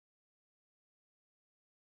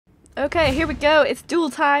Okay, here we go. It's duel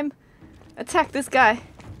time. Attack this guy.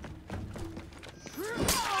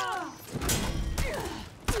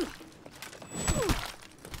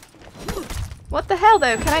 What the hell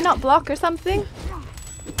though? Can I not block or something?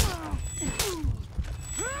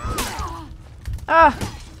 Ah!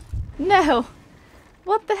 No!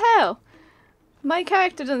 What the hell? My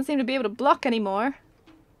character doesn't seem to be able to block anymore.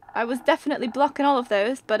 I was definitely blocking all of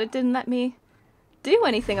those, but it didn't let me do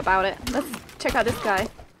anything about it. Let's check out this guy.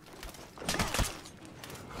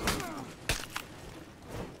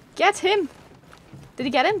 Get him! Did he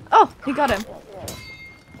get him? Oh, he got him.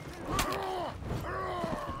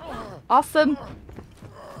 Awesome.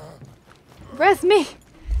 Res me!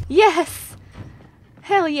 Yes!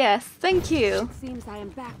 Hell yes, thank you. It seems I am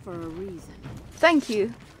back for a reason. Thank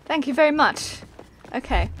you. Thank you very much.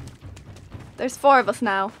 Okay. There's 4 of us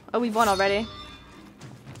now. Oh, we've won already.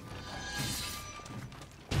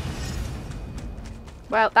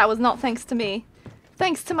 Well, that was not thanks to me.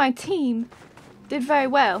 Thanks to my team. Did very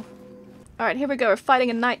well. Alright, here we go. We're fighting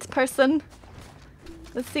a knight person.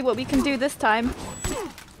 Let's see what we can do this time.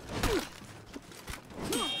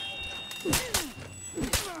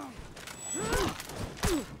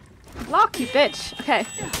 Block, you bitch. Okay.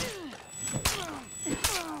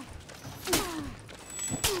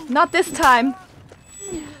 Not this time.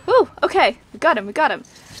 Woo, okay. We got him, we got him.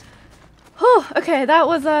 Whew, okay,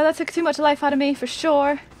 that took too much life out of me for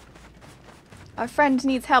sure. Our friend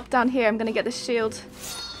needs help down here. I'm gonna get the shield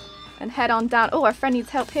and head on down. Oh, our friend needs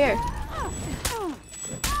help here.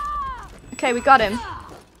 Okay, we got him.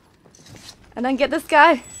 And then get this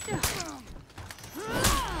guy.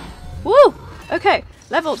 Woo! Okay,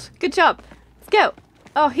 leveled. Good job. Let's go.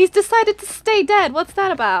 Oh, he's decided to stay dead. What's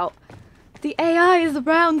that about? The AI is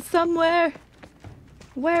around somewhere.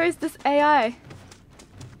 Where is this AI?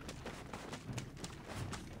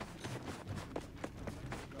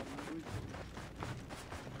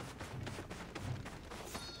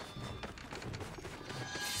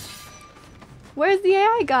 Where's the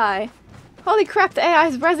AI guy? Holy crap, the AI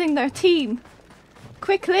is rezzing their team.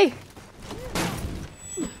 Quickly.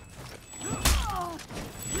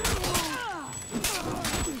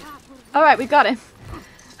 Alright, we got him.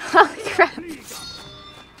 Holy crap.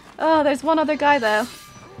 Oh, there's one other guy though.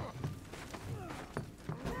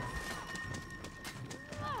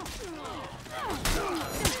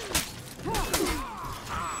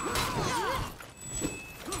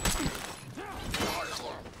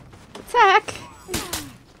 Attack!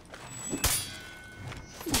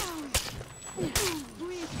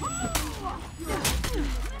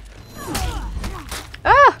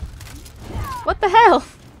 Ah! What the hell?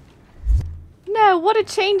 No, what a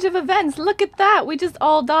change of events. Look at that. We just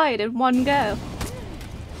all died in one go.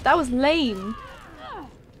 That was lame.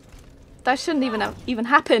 That shouldn't even have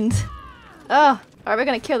happened. Oh, alright, we're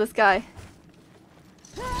gonna kill this guy.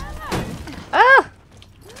 Ah!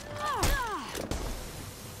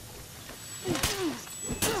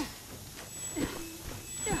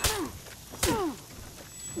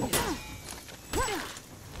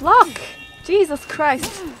 Block! Jesus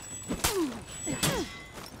Christ.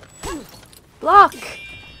 Block!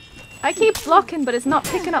 I keep blocking, but it's not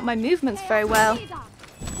picking up my movements very well.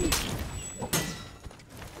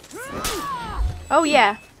 Oh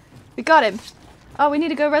yeah. We got him. Oh, we need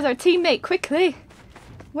to go res our teammate quickly.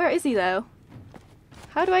 Where is he though?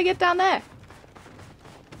 How do I get down there?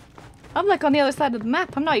 I'm like on the other side of the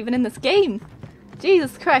map. I'm not even in this game.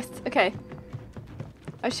 Jesus Christ. Okay.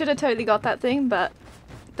 I should have totally got that thing, but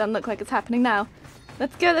it doesn't look like it's happening now.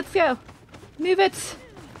 Let's go, let's go. Move it.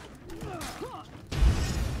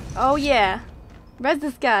 Oh yeah. Res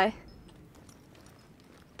this guy.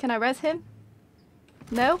 Can I res him?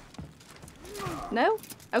 No? No?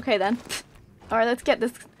 Okay then. Alright, let's get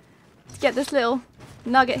this little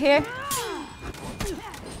nugget here.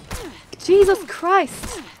 Jesus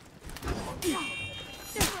Christ!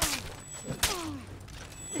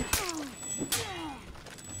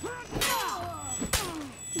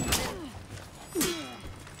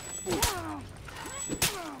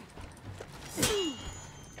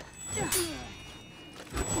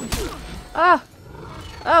 Oh!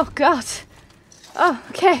 Oh god! Oh,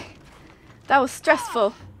 okay. That was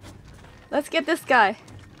stressful. Let's get this guy.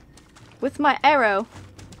 With my arrow.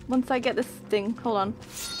 Once I get this thing. Hold on.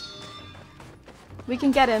 We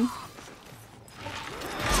can get him.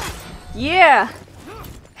 Yeah!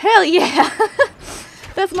 Hell yeah!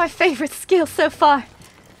 That's my favorite skill so far.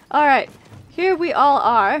 Alright. Here we all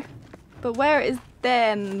are. But where is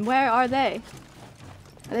them? Where are they?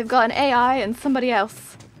 They've got an AI and somebody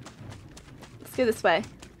else. Let's go this way.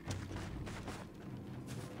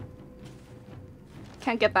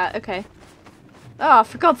 Can't get that. Okay. Oh,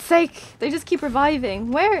 for God's sake. They just keep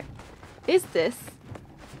reviving. Where is this?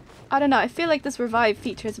 I don't know. I feel like this revive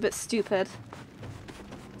feature is a bit stupid.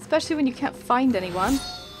 Especially when you can't find anyone.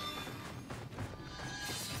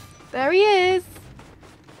 There he is.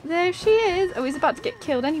 There she is. Oh, he's about to get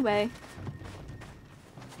killed anyway.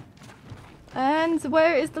 And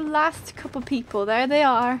where is the last couple people? There they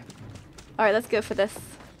are. Alright, let's go for this.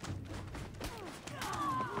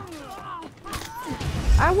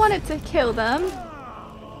 I wanted to kill them.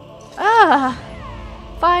 Ah!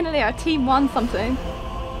 Finally, our team won something.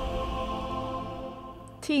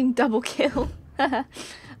 Team double kill.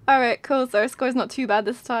 Alright, cool. So our score's not too bad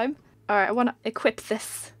this time. Alright, I want to equip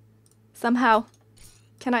this. Somehow.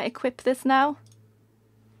 Can I equip this now?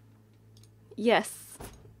 Yes.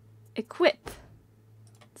 Equip.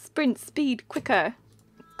 Sprint speed quicker.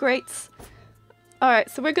 Great.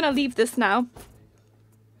 Alright, so we're gonna leave this now.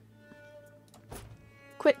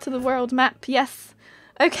 Quit to the world map. Yes.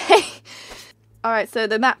 Okay. Alright, so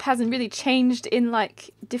the map hasn't really changed in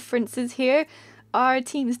like differences here. Our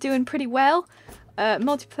team's doing pretty well.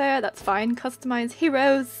 Multiplayer, that's fine. Customize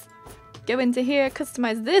heroes. Go into here,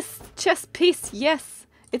 customize this chest piece. Yes,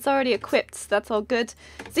 it's already equipped, so that's all good.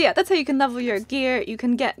 So yeah, that's how you can level your gear. You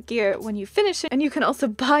can get gear when you finish it, and you can also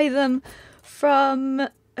buy them from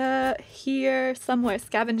here somewhere,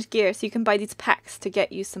 scavenge gear. So you can buy these packs to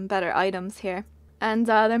get you some better items here. And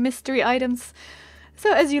they're mystery items.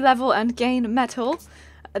 So as you level and gain metal,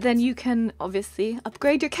 then you can obviously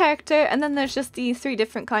upgrade your character, and then there's just the 3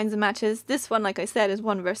 different kinds of matches. This one, like I said, is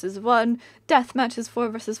 1 versus 1. Death match is 4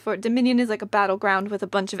 versus 4. Dominion is like a battleground with a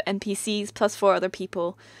bunch of NPCs plus 4 other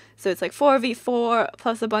people. So it's like 4v4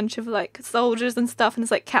 plus a bunch of like soldiers and stuff, and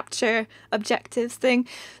it's like capture objectives thing.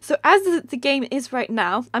 So as the game is right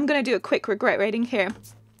now, I'm gonna do a quick regret rating here.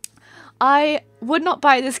 I would not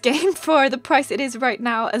buy this game for the price it is right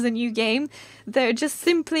now as a new game. There just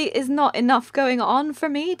simply is not enough going on for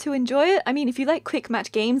me to enjoy it. I mean, if you like quick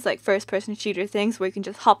match games, like first-person shooter things where you can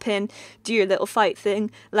just hop in, do your little fight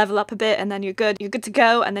thing, level up a bit, and then you're good to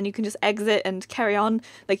go, and then you can just exit and carry on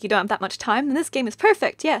like you don't have that much time, then this game is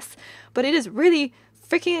perfect, yes. But it is really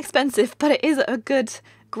freaking expensive, but it is a good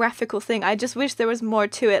graphical thing. I just wish there was more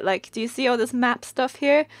to it. Like, do you see all this map stuff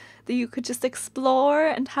here that you could just explore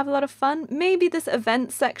and have a lot of fun? Maybe this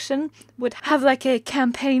event section would have like a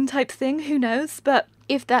campaign type thing, who knows? But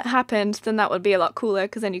if that happened, then that would be a lot cooler,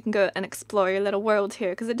 because then you can go and explore your little world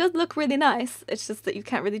here, because it does look really nice. It's just that you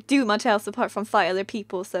can't really do much else apart from fight other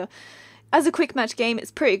people. So as a quick match game,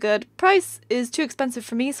 it's pretty good. Price is too expensive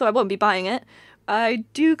for me, so I won't be buying it. I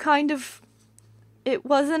do kind of... It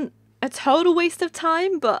wasn't a total waste of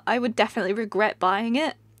time, but I would definitely regret buying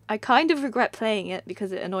it. I kind of regret playing it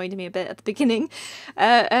because it annoyed me a bit at the beginning.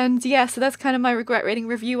 And yeah, so that's kind of my regret rating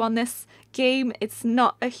review on this game. It's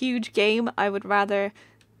not a huge game. I would rather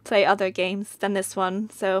play other games than this one.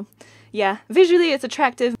 So yeah, visually it's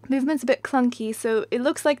attractive. Movement's a bit clunky, so it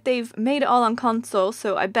looks like they've made it all on console,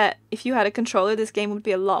 so I bet if you had a controller this game would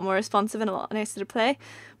be a lot more responsive and a lot nicer to play.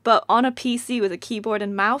 But on a PC with a keyboard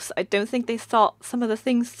and mouse, I don't think they thought some of the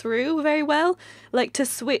things through very well. Like, to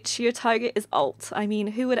switch your target is Alt. I mean,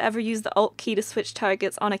 who would ever use the Alt key to switch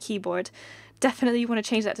targets on a keyboard? Definitely you want to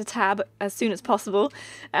change that to Tab as soon as possible.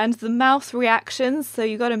 And the mouse reactions, so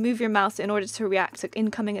you gotta move your mouse in order to react to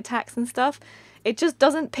incoming attacks and stuff. It just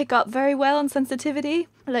doesn't pick up very well on sensitivity.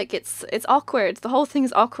 Like, it's awkward. The whole thing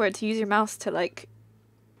is awkward to use your mouse to, like,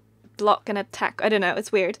 block an attack. I don't know,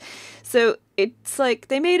 it's weird. So it's like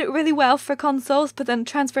they made it really well for consoles, but then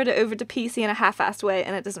transferred it over to PC in a half-assed way,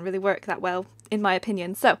 and it doesn't really work that well, in my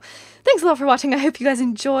opinion. So thanks a lot for watching. I hope you guys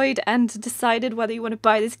enjoyed and decided whether you want to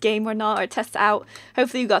buy this game or not, or test it out.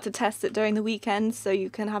 Hopefully you got to test it during the weekend so you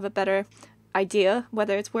can have a better idea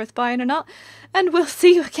whether it's worth buying or not. And we'll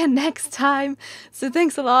see you again next time. So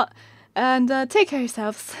thanks a lot, and take care of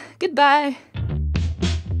yourselves. Goodbye.